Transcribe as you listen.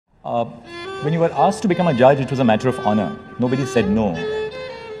Uh, when you were asked to become a judge, it was a matter of honor. Nobody said no.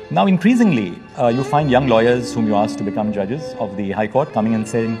 Now, increasingly, you find young lawyers whom you ask to become judges of the High Court coming and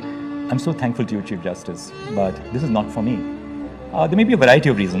saying, I'm so thankful to you, Chief Justice, but this is not for me. There may be a variety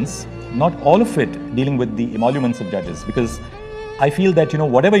of reasons, not all of it dealing with the emoluments of judges, because I feel that,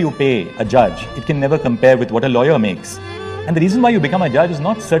 whatever you pay a judge, it can never compare with what a lawyer makes. And the reason why you become a judge is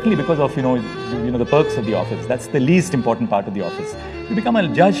not certainly because of, the perks of the office. That's the least important part of the office. You become a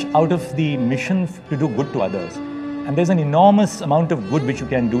judge out of the mission to do good to others. And there's an enormous amount of good which you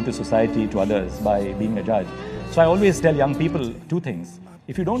can do to society, to others, by being a judge. So I always tell young people two things.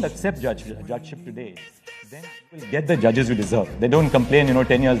 If you don't accept judgeship today, then you will get the judges you deserve. They don't complain,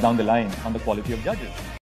 10 years down the line on the quality of judges.